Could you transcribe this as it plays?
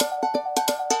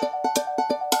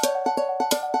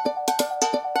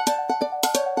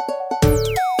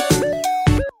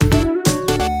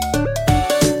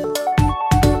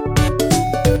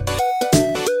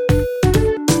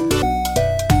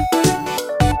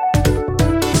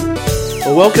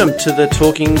Well, welcome to the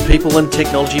Talking People and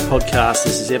Technology podcast.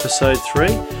 This is episode 3,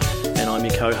 and I'm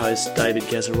your co-host, David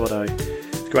Gazzarotto.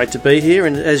 It's great to be here,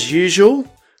 and as usual,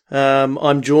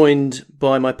 I'm joined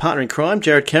by my partner in crime,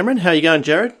 Jared Cameron. How are you going,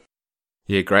 Jared?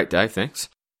 Yeah, great, Dave. Thanks.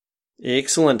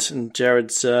 Excellent. And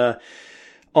Jared's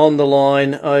on the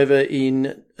line over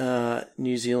in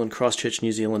New Zealand, Christchurch,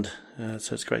 New Zealand.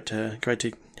 So it's great to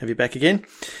have you back again.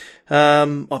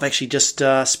 I've actually just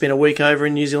spent a week over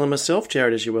in New Zealand myself,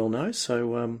 Jared, as you well know.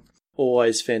 So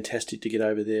always fantastic to get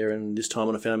over there, and this time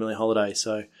on a family holiday.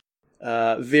 So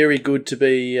very good to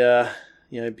be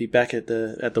be back at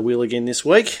the wheel again this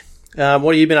week. What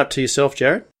have you been up to yourself,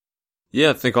 Jared? Yeah,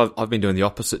 I think I've been doing the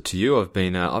opposite to you. I've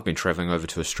been travelling over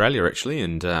to Australia actually,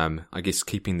 and I guess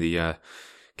keeping the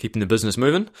business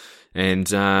moving, and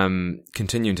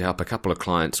continuing to help a couple of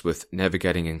clients with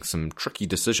navigating some tricky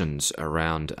decisions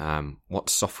around what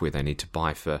software they need to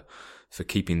buy for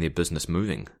keeping their business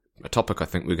moving. A topic I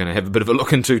think we're going to have a bit of a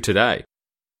look into today.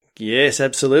 Yes,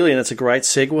 absolutely, and it's a great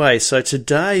segue. So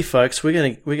today, folks, we're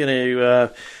going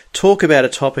to talk about a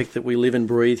topic that we live and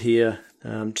breathe here.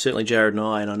 Certainly, Jared and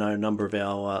I know a number of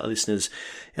our listeners.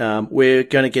 We're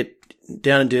going to get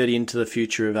down and dirty into the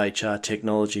future of HR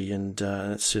technology, and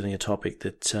that's certainly a topic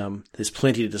that there's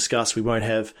plenty to discuss. We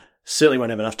certainly won't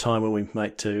have enough time, will we,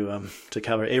 mate, to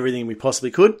cover everything we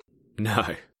possibly could.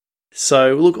 No.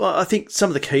 So, look, I think some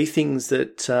of the key things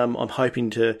that I'm hoping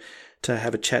to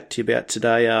have a chat to you about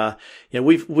today are,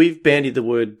 we've bandied the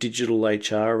word digital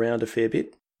HR around a fair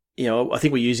bit. I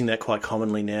think we're using that quite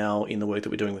commonly now in the work that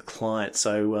we're doing with clients.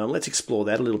 So let's explore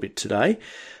that a little bit today.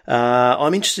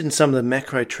 I'm interested in some of the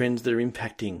macro trends that are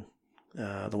impacting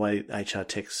the way HR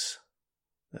tech's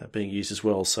being used as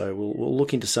well. So we'll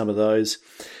look into some of those.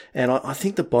 And I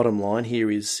think the bottom line here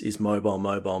is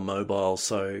mobile.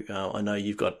 So I know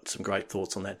you've got some great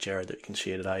thoughts on that, Jared, that you can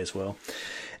share today as well.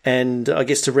 And I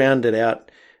guess to round it out,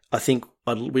 I think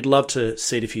we'd love to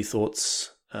seed a few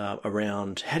thoughts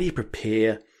around how do you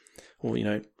prepare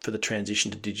for the transition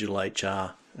to digital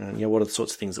HR, and what are the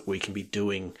sorts of things that we can be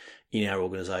doing in our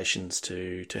organisations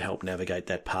to help navigate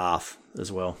that path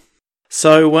as well.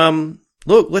 So,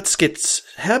 look,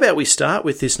 how about we start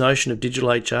with this notion of digital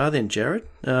HR then, Jared?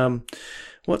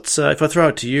 If I throw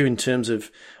it to you in terms of,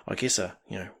 I guess,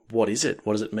 what is it?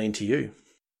 What does it mean to you?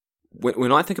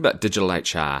 When I think about digital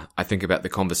HR, I think about the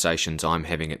conversations I'm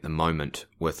having at the moment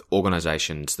with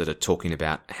organisations that are talking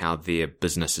about how their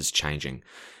business is changing.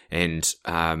 And,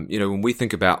 when we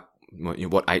think about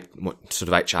what sort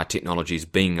of HR technology is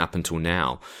being up until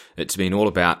now, it's been all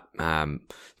about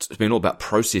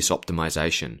process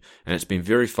optimization, and it's been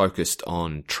very focused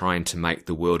on trying to make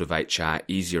the world of HR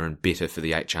easier and better for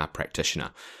the HR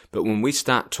practitioner. But when we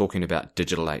start talking about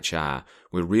digital HR,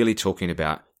 we're really talking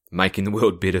about making the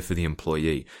world better for the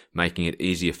employee, making it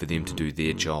easier for them to do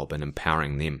their job and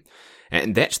empowering them.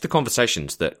 And that's the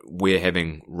conversations that we're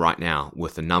having right now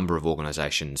with a number of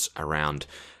organizations around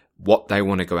what they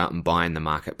want to go out and buy in the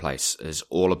marketplace is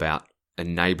all about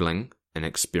enabling an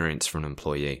experience for an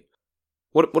employee.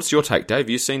 What's your take, Dave? Have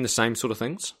you seen the same sort of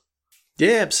things?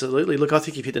 Yeah, absolutely. Look, I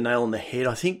think you've hit the nail on the head.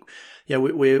 I think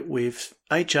we've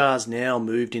HR's now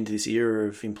moved into this era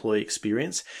of employee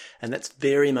experience, and that's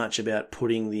very much about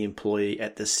putting the employee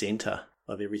at the center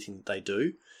of everything that they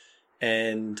do.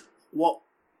 And what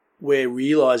we're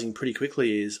realizing pretty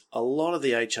quickly is a lot of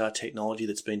the HR technology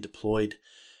that's been deployed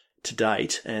to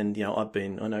date, and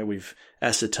I know we've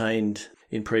ascertained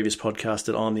in previous podcasts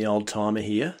that I'm the old timer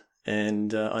here,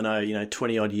 and I know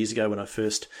 20 odd years ago when I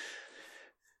first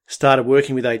started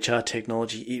working with HR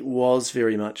technology, it was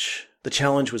very much the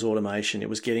challenge was automation. It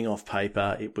was getting off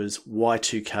paper. It was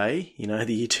Y2K,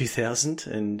 the year 2000,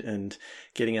 and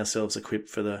getting ourselves equipped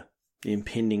for the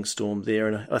impending storm there.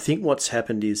 And I think what's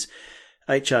happened is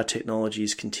HR technology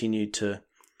has continued to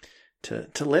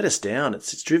let us down.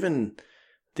 It's driven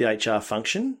the HR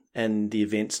function and the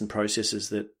events and processes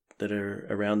that are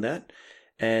around that.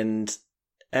 And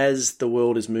as the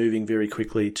world is moving very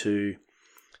quickly to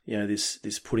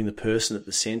this putting the person at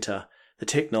the center, the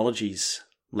technology's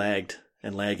lagged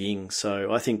and lagging.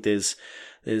 So I think there's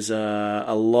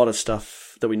a lot of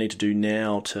stuff that we need to do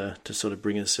now to sort of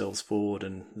bring ourselves forward,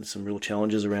 and there's some real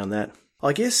challenges around that.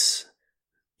 I guess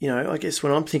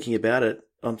when I'm thinking about it,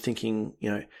 I'm thinking,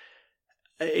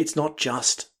 it's not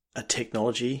just a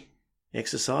technology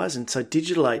exercise. And so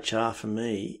digital HR for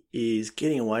me is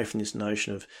getting away from this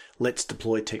notion of let's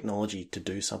deploy technology to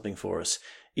do something for us.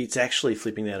 It's actually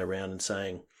flipping that around and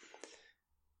saying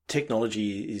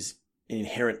technology is an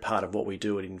inherent part of what we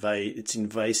do. It's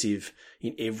invasive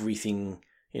in everything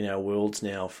in our worlds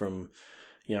now, from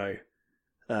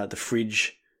the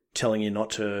fridge telling you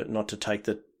not to take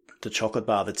the the chocolate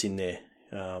bar that's in there,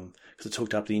 because it's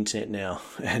hooked up to the internet now,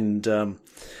 and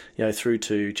through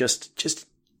to just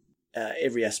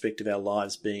every aspect of our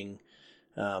lives being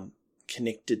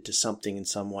connected to something in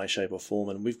some way, shape, or form.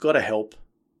 And we've got to help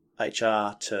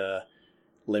HR to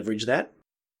leverage that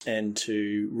and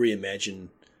to reimagine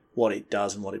what it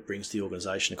does and what it brings to the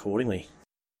organisation accordingly.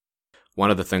 One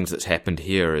of the things that's happened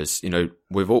here is,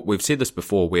 we've said this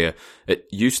before, where it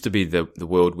used to be the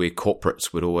world where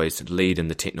corporates would always lead in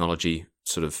the technology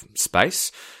sort of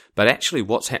space. But actually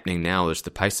what's happening now is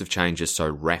the pace of change is so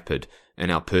rapid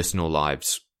in our personal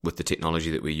lives with the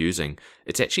technology that we're using.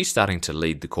 It's actually starting to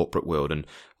lead the corporate world. And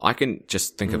I can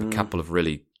just think of a couple of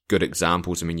really good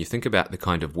examples. I mean, you think about the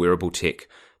kind of wearable tech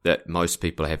that most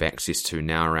people have access to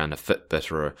now around a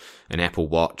Fitbit or an Apple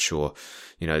Watch, or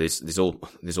there's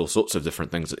all sorts of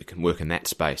different things that can work in that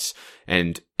space.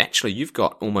 And actually, you've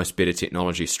got almost better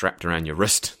technology strapped around your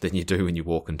wrist than you do when you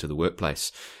walk into the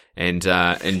workplace. And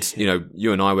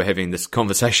you and I were having this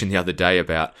conversation the other day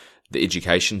about the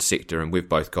education sector, and we've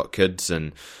both got kids,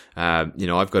 and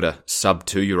I've got a sub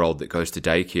 2-year-old that goes to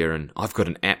daycare, and I've got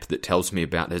an app that tells me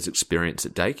about his experience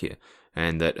at daycare,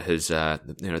 and that his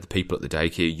the people at the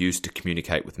daycare use to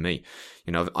communicate with me.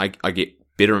 I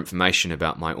get better information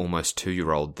about my almost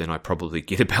 2-year-old than I probably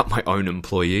get about my own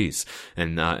employees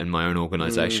and in my own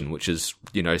organisation, which is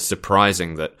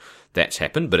surprising that that's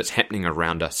happened, but it's happening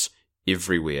around us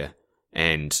everywhere.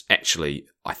 And actually,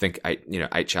 I think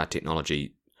HR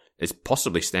technology is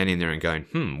possibly standing there and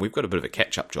going, we've got a bit of a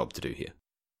catch-up job to do here.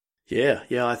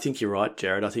 Yeah, I think you're right,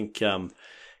 Jared. I think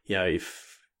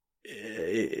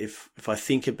if I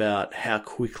think about how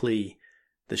quickly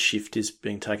the shift is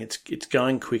being taken, it's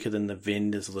going quicker than the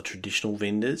vendors or the traditional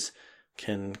vendors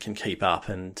can keep up.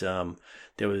 And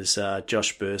there was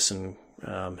Josh Burson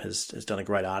has done a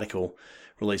great article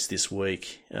released this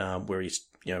week where he's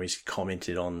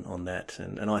commented on that,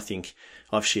 and I think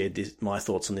I've shared my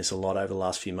thoughts on this a lot over the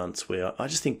last few months, where I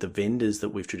just think the vendors that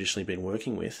we've traditionally been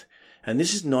working with, and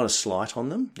this is not a slight on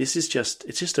them, it's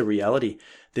just a reality,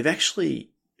 they've actually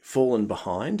fallen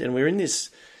behind, and we're in this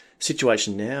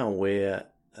situation now where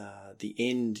the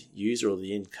end user or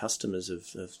the end customers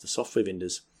of the software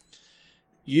vendors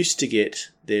used to get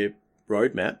their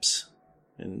roadmaps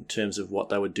in terms of what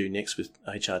they would do next with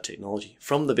HR technology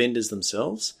from the vendors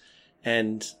themselves.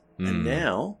 And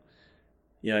now,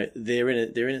 they're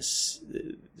at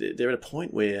a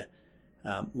point where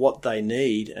what they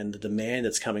need and the demand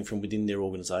that's coming from within their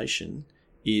organisation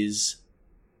is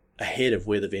ahead of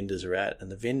where the vendors are at,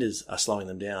 and the vendors are slowing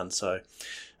them down. So,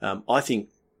 I think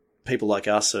people like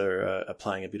us are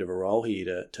playing a bit of a role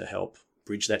here to help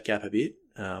bridge that gap a bit.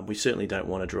 We certainly don't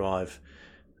want to drive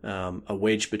a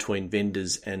wedge between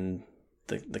vendors and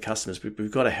the customers. We've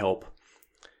got to help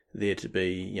there to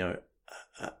be,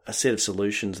 a set of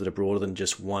solutions that are broader than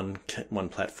just one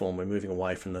platform. We're moving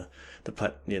away from the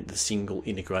single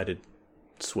integrated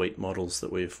suite models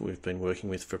that we've been working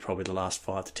with for probably the last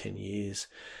 5 to 10 years.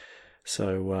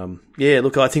 So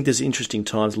look, I think there's interesting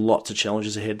times, lots of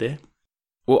challenges ahead there.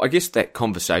 Well, I guess that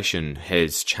conversation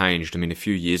has changed. I mean, a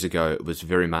few years ago, it was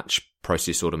very much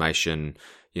process automation,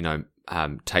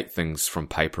 take things from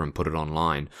paper and put it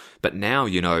online. But now,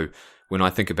 when I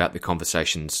think about the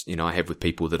conversations, I have with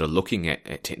people that are looking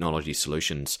at technology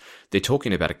solutions, they're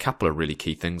talking about a couple of really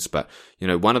key things. But,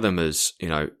 one of them is,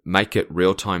 make it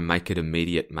real time, make it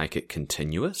immediate, make it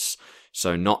continuous.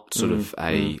 So not sort of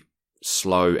a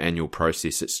slow annual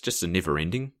process. It's just a never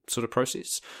ending sort of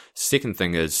process. Second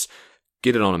thing is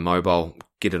get it on a mobile,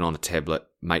 get it on a tablet,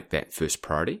 make that first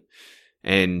priority.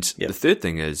 And the third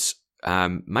thing is,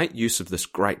 make use of this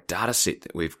great data set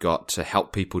that we've got to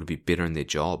help people to be better in their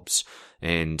jobs.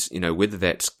 And, whether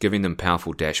that's giving them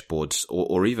powerful dashboards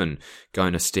or even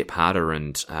going a step harder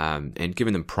and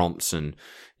giving them prompts and,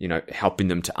 helping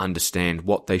them to understand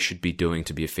what they should be doing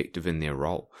to be effective in their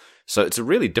role. So it's a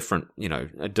really different,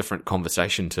 a different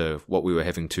conversation to what we were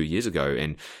having 2 years ago.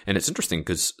 And it's interesting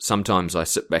because sometimes I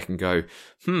sit back and go,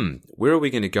 where are we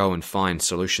going to go and find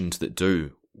solutions that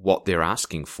do what they're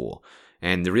asking for?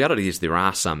 And the reality is there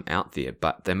are some out there,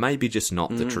 but they may be just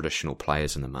not the traditional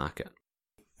players in the market.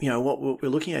 What we're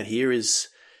looking at here is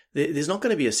there's not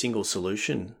going to be a single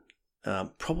solution,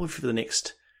 probably for the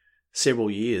next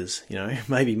several years,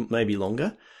 maybe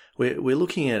longer. We're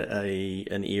looking at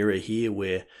an era here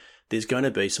where there's going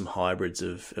to be some hybrids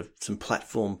of some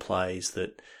platform plays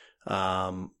that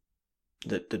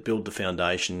build the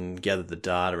foundation, gather the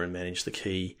data, and manage the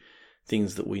key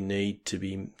things that we need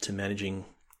to managing.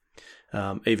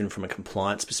 Even from a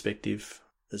compliance perspective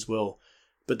as well.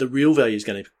 But the real value is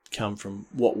going to come from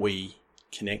what we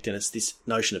connect, and it's this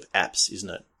notion of apps, isn't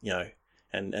it?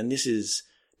 And this is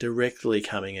directly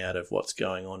coming out of what's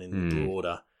going on in the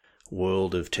broader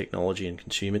world of technology and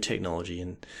consumer technology.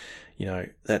 And,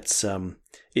 that's,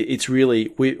 it's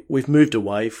really, we've moved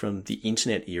away from the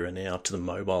internet era now to the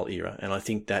mobile era. And I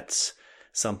think that's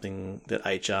something that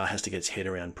HR has to get its head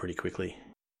around pretty quickly.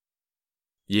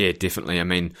 Yeah, definitely. I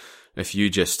mean, if you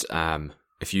just,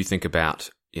 if you think about,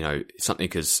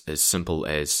 something as simple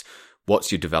as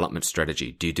what's your development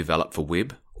strategy? Do you develop for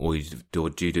web or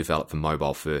do you develop for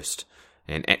mobile first?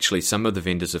 And actually, some of the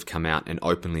vendors have come out and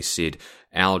openly said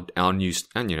our new,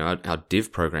 our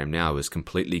dev program now is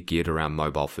completely geared around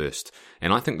mobile first.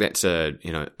 And I think that's an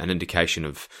indication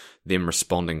of them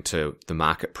responding to the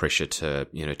market pressure to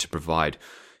provide,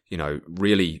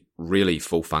 really, really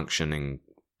full functioning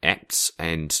apps.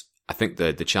 And I think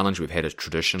the challenge we've had is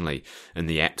traditionally in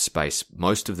the app space,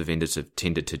 most of the vendors have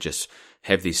tended to just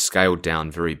have these scaled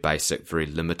down, very basic, very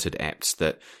limited apps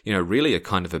that, really are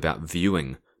kind of about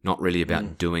viewing, not really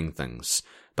about doing things.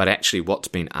 But actually what's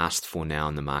been asked for now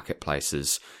in the marketplace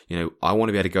is, I want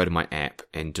to be able to go to my app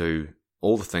and do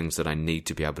all the things that I need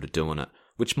to be able to do on it,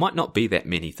 which might not be that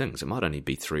many things. It might only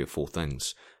be 3 or 4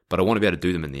 things, but I want to be able to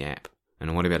do them in the app and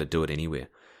I want to be able to do it anywhere.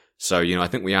 So, I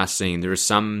think we are seeing there is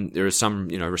some,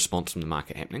 response from the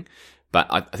market happening, but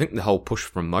I think the whole push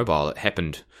from mobile, it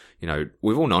happened,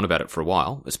 we've all known about it for a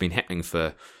while. It's been happening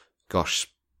for,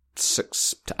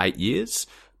 6 to 8 years.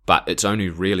 But it's only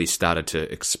really started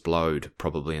to explode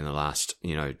probably in the last,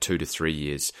 2 to 3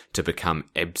 years to become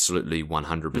absolutely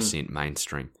 100%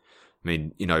 mainstream. I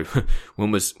mean,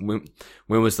 when was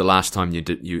the last time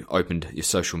you opened your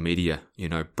social media,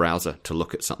 browser to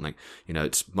look at something?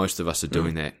 It's most of us are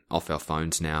doing that off our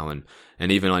phones now.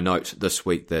 And even I note this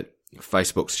week that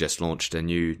Facebook's just launched a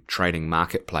new trading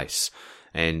marketplace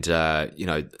and,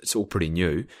 it's all pretty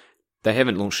new. They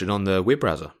haven't launched it on the web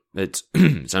browser. It's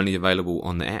only available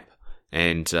on the app.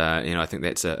 And, I think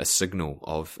that's a signal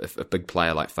of, if a big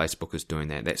player like Facebook is doing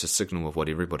that, that's a signal of what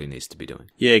everybody needs to be doing.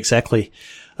 Yeah, exactly.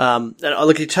 And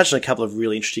you touched on a couple of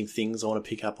really interesting things I want to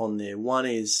pick up on there. One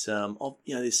is,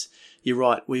 you're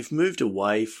right, we've moved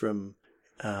away from,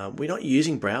 we're not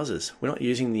using browsers. We're not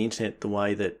using the internet the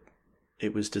way that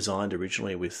it was designed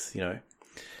originally with,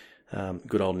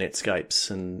 good old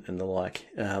Netscapes and the like.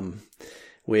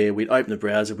 Where we'd open the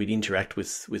browser, we'd interact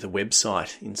with a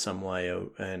website in some way.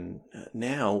 And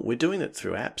now we're doing it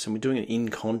through apps and we're doing it in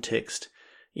context.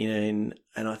 And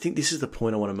I think this is the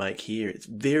point I want to make here. It's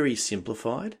very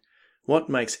simplified. What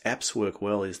makes apps work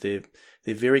well is they're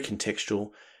very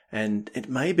contextual, and it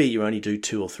may be you only do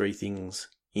 2 or 3 things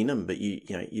in them, but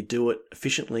you do it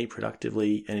efficiently,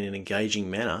 productively, and in an engaging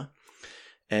manner.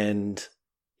 And,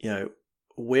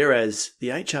 whereas the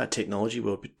HR technology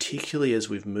world, particularly as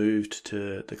we've moved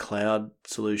to the cloud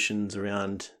solutions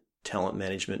around talent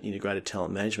management, integrated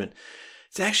talent management,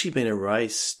 it's actually been a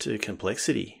race to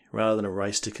complexity rather than a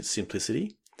race to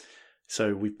simplicity.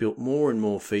 So we've built more and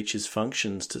more features,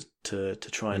 functions to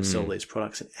try and sell these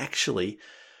products. And actually,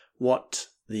 what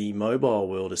the mobile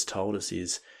world has told us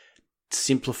is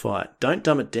simplify it. Don't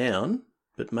dumb it down,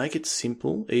 but make it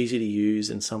simple, easy to use,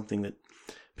 and something that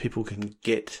people can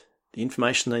get the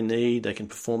information they need, they can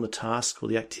perform the task or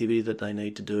the activity that they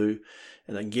need to do,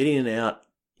 and they can get in and out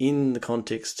in the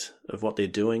context of what they're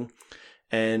doing,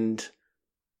 and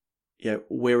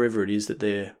wherever it is that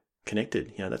they're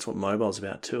connected. That's what mobile's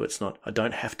about too. It's not, I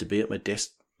don't have to be at my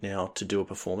desk now to do a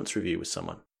performance review with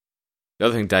someone. The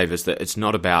other thing, Dave, is that it's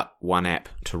not about one app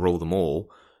to rule them all.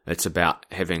 It's about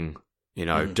having,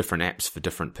 different apps for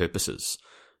different purposes.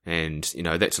 And,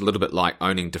 that's a little bit like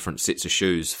owning different sets of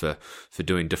shoes for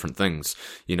doing different things.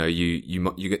 You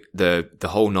get the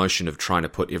whole notion of trying to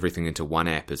put everything into one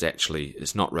app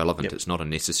it's not relevant. Yep. It's not a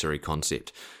necessary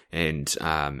concept. And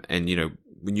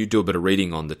when you do a bit of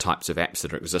reading on the types of apps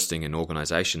that are existing in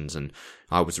organizations, and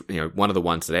I was, one of the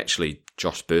ones that actually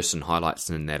Josh Bersin highlights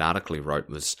in that article he wrote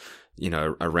was,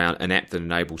 around an app that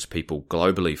enables people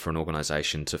globally for an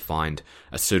organization to find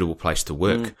a suitable place to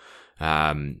work.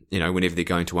 Whenever they're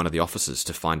going to one of the offices,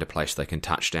 to find a place they can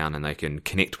touch down and they can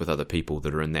connect with other people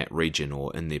that are in that region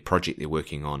or in the project they're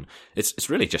working on. It's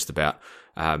really just about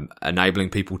enabling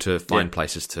people to find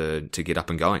places to get up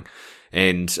and going.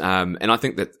 And I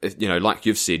think that, like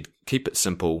you've said, keep it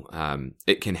simple.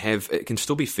 It can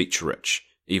still be feature rich,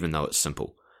 even though it's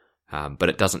simple. But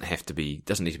it doesn't need to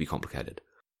be complicated.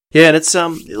 Yeah, and it's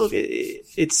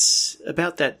it's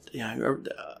about that.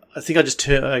 I think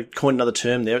I coined another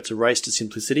term there. It's a race to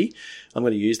simplicity. I'm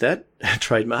going to use that,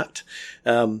 trademarked.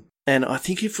 And I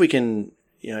think if we can,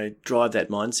 drive that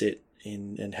mindset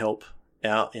in and help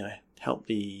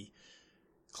the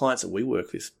clients that we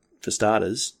work with, for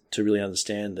starters, to really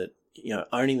understand that,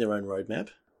 owning their own roadmap,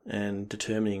 and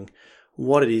determining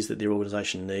what it is that their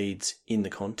organisation needs in the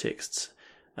contexts,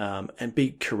 and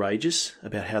be courageous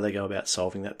about how they go about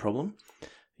solving that problem.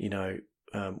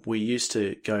 We used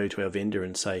to go to our vendor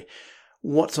and say,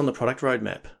 what's on the product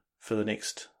roadmap for the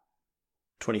next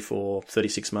 24,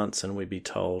 36 months? And we'd be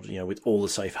told, with all the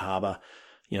safe harbour,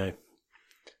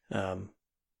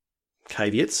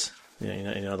 caveats,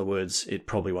 in other words, it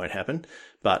probably won't happen,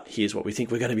 but here's what we think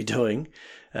we're going to be doing.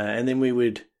 And then we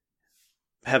would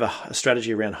have a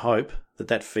strategy around hope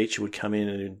that feature would come in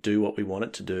and do what we want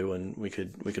it to do, and we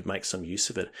could make some use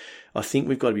of it. I think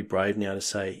we've got to be brave now to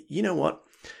say, you know what?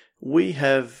 We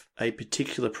have a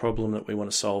particular problem that we want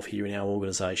to solve here in our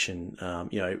organisation.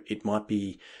 It might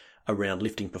be around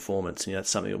lifting performance. That's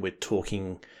something that we're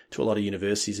talking to a lot of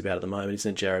universities about at the moment,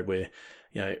 isn't it, Jared? Where,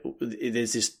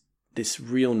 there's this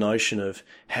real notion of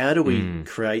how do we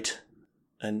create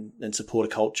and support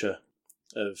a culture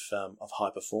of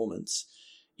high performance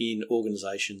in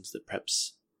organisations that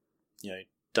perhaps,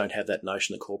 don't have that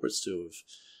notion that corporates do of,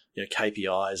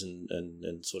 KPIs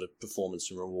and sort of performance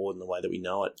and reward in the way that we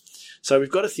know it. So we've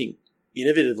got to think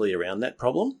innovatively around that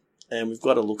problem, and we've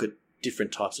got to look at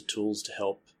different types of tools to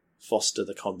help foster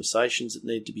the conversations that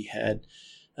need to be had,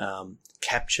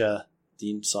 capture the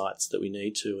insights that we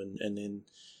need to, and then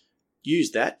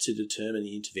use that to determine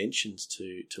the interventions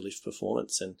to lift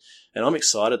performance. And I'm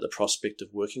excited at the prospect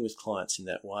of working with clients in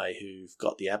that way who've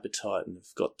got the appetite and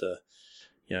have got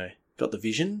the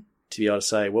vision to be able to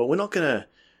say, well, we're not going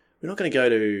to go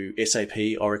to SAP,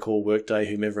 Oracle, Workday,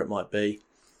 whomever it might be,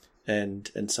 and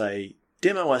say,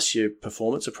 demo us your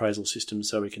performance appraisal system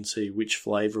so we can see which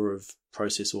flavour of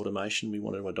process automation we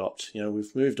want to adopt.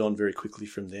 We've moved on very quickly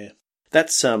from there.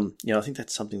 That's I think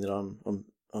that's something that I'm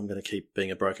going to keep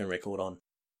being a broken record on.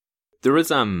 There is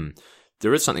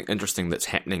something interesting that's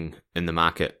happening in the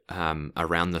market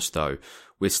around this, though.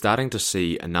 We're starting to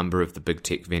see a number of the big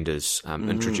tech vendors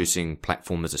introducing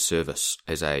platform as a service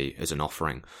as an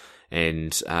offering.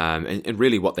 And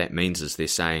really what that means is they're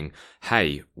saying,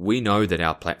 hey, we know that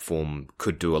our platform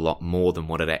could do a lot more than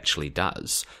what it actually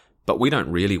does, but we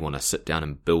don't really want to sit down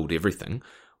and build everything.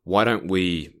 Why don't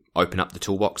we open up the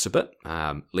toolbox a bit,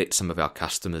 let some of our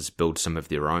customers build some of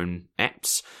their own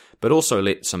apps, but also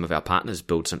let some of our partners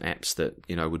build some apps that,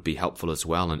 would be helpful as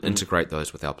well, and integrate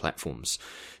those with our platforms.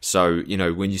 So,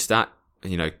 when you start,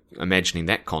 imagining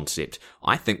that concept,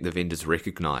 I think the vendors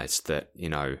recognize that,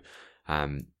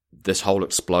 this whole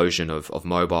explosion of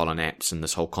mobile and apps and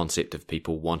this whole concept of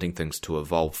people wanting things to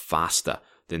evolve faster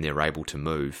than they're able to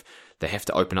move, they have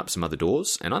to open up some other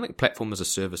doors. And I think platform as a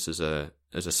service is a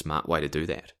smart way to do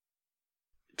that.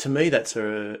 To me, it's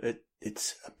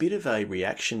a bit of a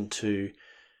reaction to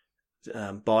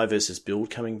buy versus build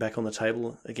coming back on the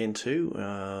table again too.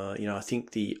 I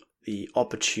think the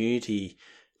opportunity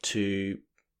to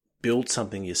build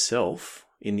something yourself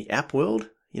in the app world,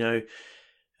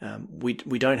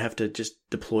 we don't have to just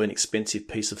deploy an expensive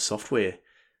piece of software.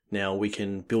 Now we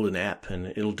can build an app and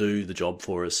it'll do the job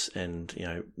for us,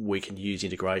 and we can use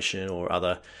integration or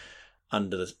other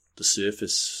under the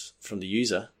surface from the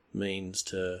user means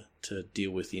to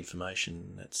deal with the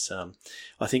information. That's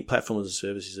I think platform as a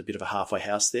service is a bit of a halfway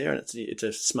house there, and it's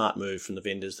a smart move from the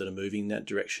vendors that are moving in that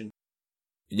direction.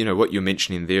 What you're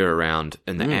mentioning there around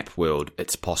in the app world,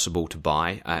 it's possible to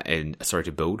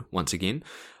to build once again.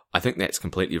 I think that's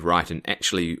completely right. And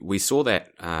actually, we saw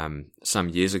that some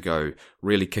years ago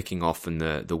really kicking off in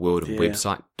the world of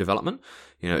website development.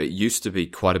 It used to be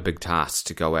quite a big task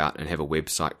to go out and have a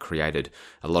website created,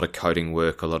 a lot of coding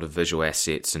work, a lot of visual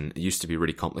assets, and it used to be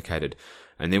really complicated.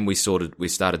 And then we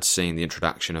started seeing the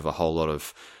introduction of a whole lot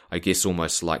of, I guess,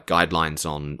 almost like guidelines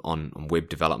on web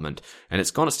development. And it's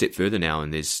gone a step further now,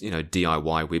 and there's,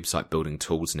 DIY website building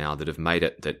tools now that have made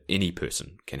it that any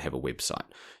person can have a website.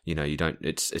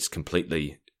 It's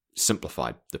completely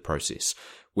simplified the process.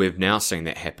 We've now seen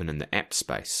that happen in the app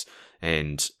space.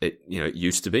 And it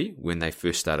used to be when they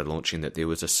first started launching that there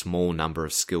was a small number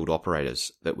of skilled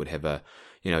operators that would have a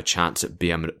chance at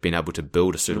being able to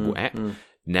build a suitable app.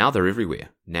 Now they're everywhere.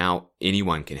 Now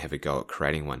anyone can have a go at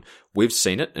creating one. We've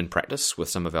seen it in practice with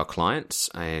some of our clients,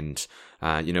 and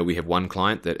we have one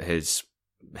client that has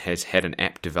had an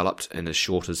app developed in as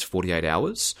short as 48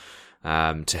 hours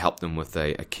to help them with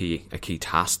a key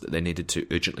task that they needed to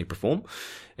urgently perform.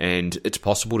 And it's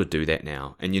possible to do that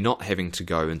now. And you're not having to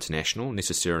go international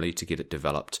necessarily to get it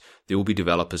developed. There will be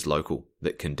developers local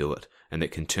that can do it and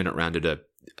that can turn it around at a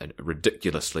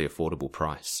ridiculously affordable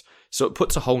price. So it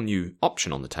puts a whole new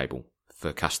option on the table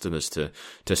for customers to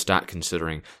start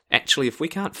considering, actually, if we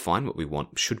can't find what we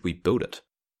want, should we build it?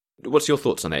 What's your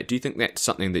thoughts on that? Do you think that's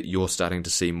something that you're starting to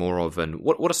see more of? And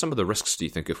what are some of the risks, do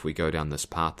you think, if we go down this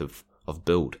path of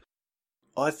build?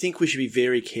 I think we should be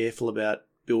very careful about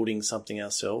building something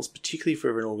ourselves, particularly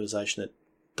for an organisation that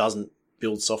doesn't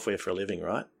build software for a living,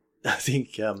 right? I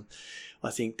think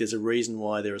there's a reason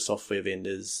why there are software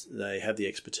vendors. They have the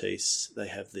expertise, they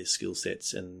have the skill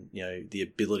sets, and the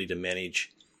ability to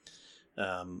manage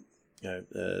the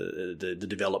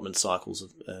development cycles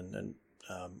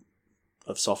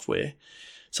of software.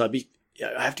 So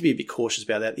I have to be a bit cautious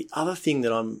about that. The other thing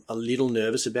that I'm a little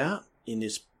nervous about in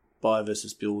this buy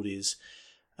versus build is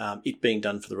it being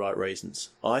done for the right reasons.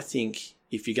 I think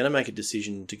if you're going to make a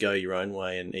decision to go your own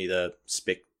way and either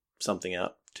spec something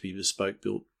up to be bespoke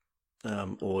built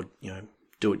or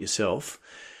do it yourself,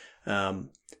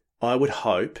 I would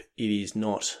hope it is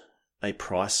not a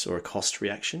price or a cost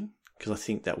reaction, because I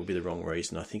think that would be the wrong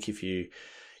reason. I think if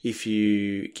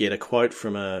you get a quote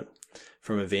from a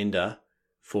vendor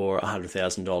for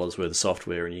 $100,000 worth of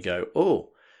software and you go, oh,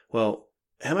 well,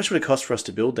 how much would it cost for us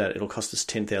to build that? It'll cost us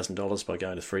 $10,000 by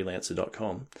going to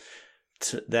freelancer.com.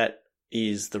 That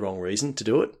is the wrong reason to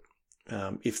do it.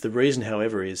 If the reason,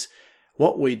 however, is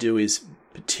what we do is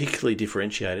particularly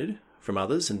differentiated from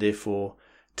others, and therefore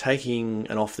taking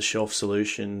an off-the-shelf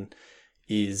solution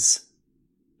is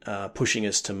pushing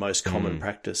us to most common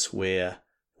practice where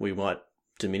we might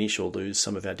diminish or lose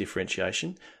some of our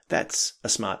differentiation, that's a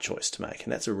smart choice to make,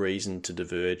 and that's a reason to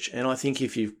diverge. And I think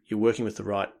if you're working with the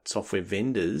right software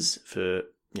vendors for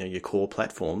your core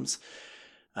platforms,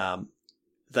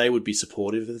 they would be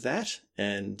supportive of that.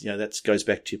 And that goes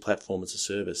back to your platform as a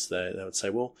service. They would say,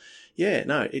 well, yeah,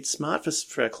 no, it's smart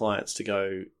for our clients to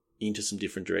go into some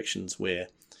different directions where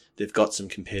they've got some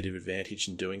competitive advantage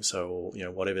in doing so, or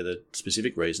whatever the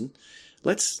specific reason.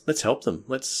 Let's help them.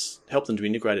 Let's help them to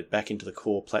integrate it back into the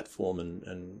core platform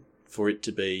and for it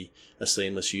to be a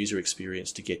seamless user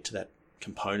experience to get to that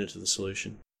component of the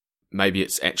solution. Maybe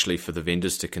it's actually for the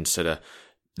vendors to consider.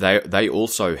 They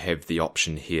also have the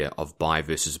option here of buy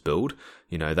versus build.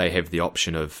 They have the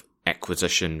option of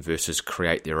acquisition versus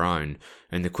create their own.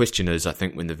 And the question is, I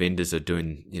think when the vendors are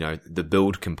doing, the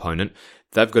build component,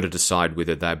 they've got to decide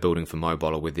whether they're building for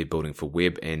mobile or whether they're building for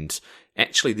web. And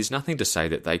actually, there's nothing to say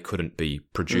that they couldn't be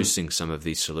producing some of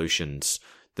these solutions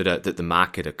that the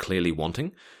market are clearly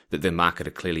wanting, that the market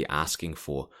are clearly asking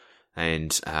for.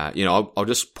 And I'll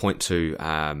just point to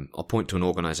an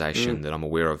organisation that I'm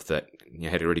aware of that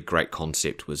had a really great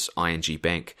concept, was ING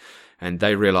Bank, and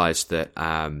they realised that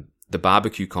the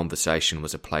barbecue conversation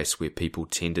was a place where people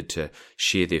tended to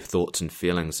share their thoughts and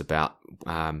feelings about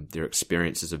their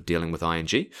experiences of dealing with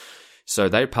ING. So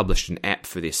they published an app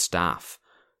for their staff,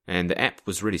 and the app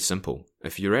was really simple.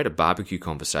 If you're at a barbecue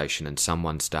conversation and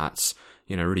someone starts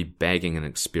really bagging an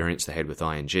experience they had with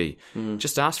ING,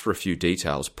 just ask for a few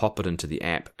details, pop it into the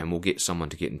app, and we'll get someone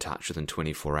to get in touch within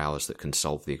 24 hours that can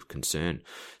solve their concern.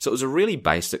 So it was a really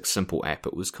basic, simple app.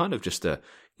 It was kind of just a,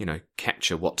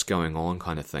 capture what's going on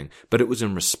kind of thing. But it was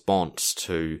in response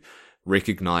to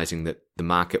recognizing that the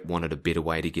market wanted a better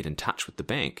way to get in touch with the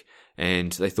bank.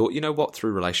 And they thought,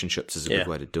 through relationships is a good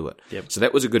way to do it. Yep. So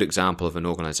that was a good example of an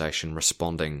organization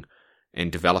responding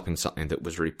and developing something that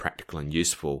was really practical and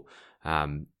useful.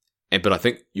 But I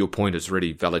think your point is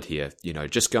really valid here.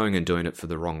 Just going and doing it for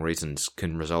the wrong reasons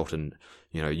can result in,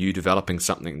 you developing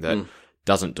something that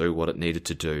doesn't do what it needed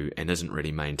to do and isn't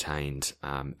really maintained,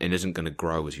 and isn't going to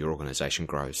grow as your organization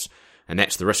grows. And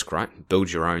that's the risk, right?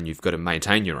 Build your own, you've got to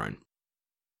maintain your own.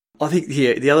 I think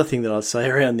the other thing that I'd say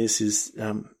around this is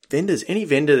vendors. Any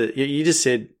vendor, you just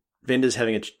said vendors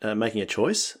making a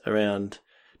choice around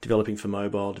developing for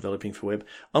mobile, developing for web.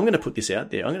 I'm going to put this out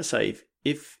there. I'm going to say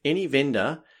if any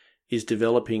vendor is any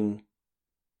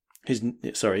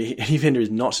vendor is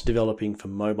not developing for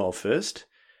mobile first,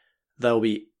 they'll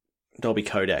be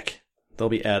Kodak. They'll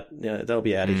be out. They'll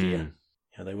be out of here.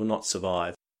 They will not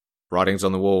survive. Writing's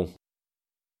on the wall.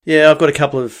 Yeah, I've got a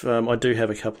couple of. I do have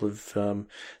a couple of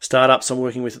startups I'm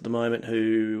working with at the moment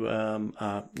who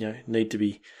need to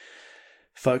be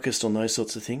focused on those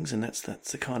sorts of things, and that's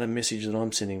the kind of message that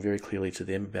I'm sending very clearly to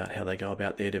them about how they go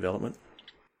about their development.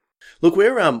 Look,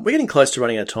 we're getting close to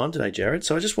running out of time today, Jared.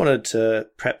 So I just wanted to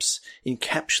perhaps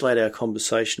encapsulate our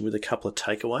conversation with a couple of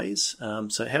takeaways.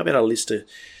 So how about I list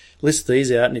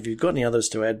these out, and if you've got any others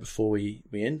to add before we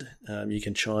end, you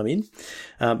can chime in.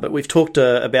 But we've talked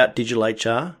about digital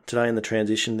HR today and the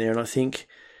transition there, and I think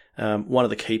one of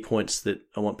the key points that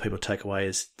I want people to take away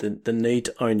is the need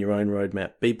to own your own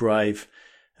roadmap. Be brave,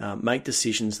 make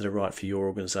decisions that are right for your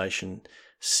organisation,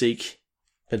 seek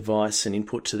advice and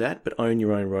input to that, but own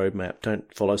your own roadmap.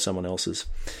 Don't follow someone else's.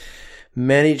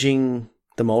 Managing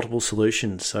the multiple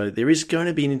solutions. So there is going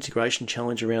to be an integration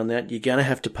challenge around that. You're going to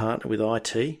have to partner with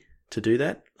IT to do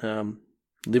that.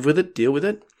 Live with it, deal with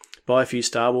it, buy a few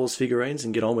Star Wars figurines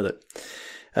and get on with it.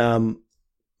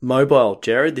 Mobile,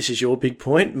 Jared, this is your big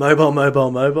point.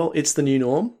 Mobile. It's the new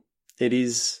norm. It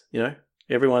is,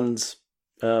 everyone's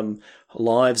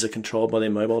lives are controlled by their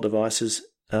mobile devices.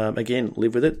 Again,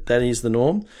 live with it. That is the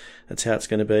norm. That's how it's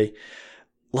going to be.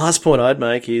 Last point I'd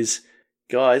make is,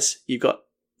 guys, you've got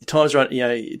time's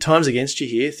against you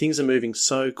here. Things are moving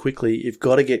so quickly. You've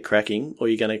got to get cracking or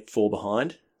you're going to fall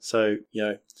behind. So,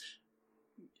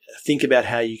 think about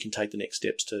how you can take the next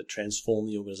steps to transform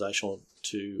the organisation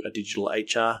to a digital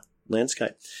HR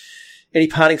landscape. Any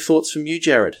parting thoughts from you,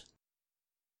 Jared?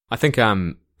 I think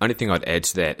only thing I'd add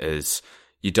to that is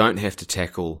you don't have to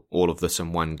tackle all of this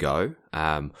in one go.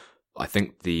 I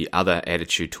think the other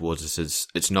attitude towards this is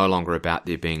it's no longer about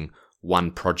there being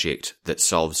one project that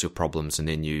solves your problems and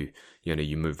then you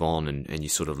move on and you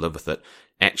sort of live with it.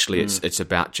 Actually, it's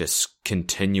about just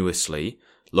continuously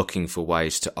looking for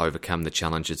ways to overcome the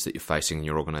challenges that you're facing in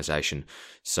your organization.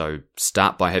 So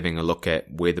start by having a look at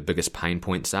where the biggest pain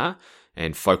points are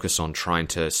and focus on trying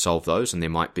to solve those. And there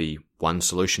might be one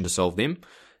solution to solve them,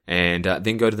 and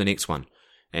then go to the next one.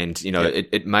 And,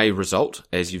 it may result,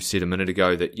 as you've said a minute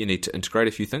ago, that you need to integrate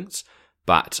a few things,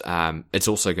 but it's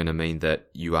also going to mean that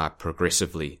you are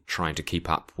progressively trying to keep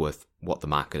up with what the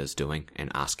market is doing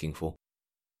and asking for.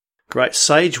 Great.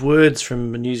 Sage words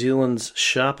from New Zealand's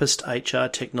sharpest HR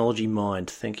technology mind.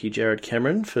 Thank you, Jared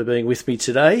Cameron, for being with me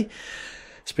today.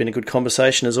 It's been a good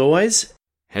conversation as always.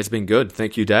 Has been good.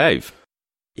 Thank you, Dave.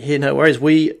 Yeah, no worries.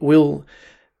 We will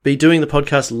be doing the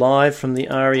podcast live from the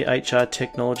ARI HR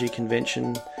Technology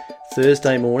Convention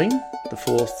Thursday morning, the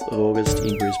 4th of August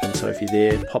in Brisbane. So if you're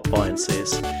there, pop by and see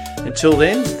us. Until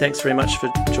then, thanks very much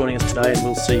for joining us today, and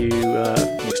we'll see you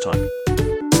next time.